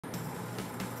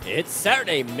It's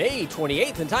Saturday, May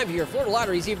 28th, and time for your Florida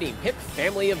Lottery's evening Pick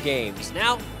family of games.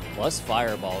 Now, plus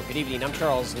Fireball. Good evening, I'm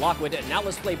Charles Lockwood. Now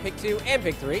let's play Pick 2 and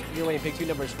Pick 3. Your winning Pick 2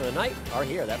 numbers for the night are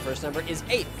here. That first number is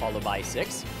 8, followed by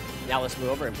 6. Now let's move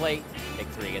over and play Pick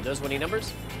 3. And those winning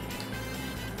numbers,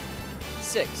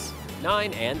 6,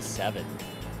 9, and 7.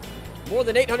 More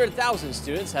than 800,000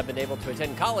 students have been able to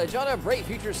attend college on a Bright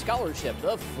Future Scholarship,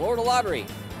 the Florida Lottery.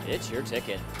 It's your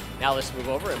ticket. Now let's move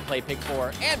over and play Pick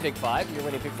 4 and Pick 5. Your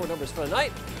winning Pick 4 numbers for the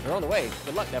night. They're on the way.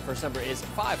 Good luck. That first number is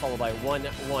 5, followed by 1,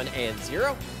 1, and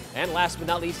 0. And last but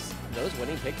not least, those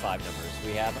winning Pick 5 numbers.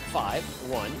 We have 5,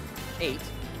 1, 8,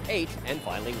 8, and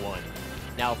finally 1.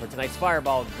 Now for tonight's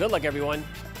Fireball, good luck everyone.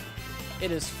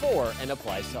 It is 4 and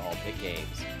applies to all Pick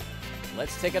games.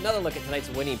 Let's take another look at tonight's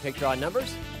winning Pick draw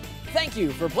numbers. Thank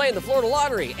you for playing the Florida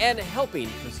Lottery and helping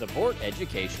to support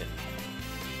education.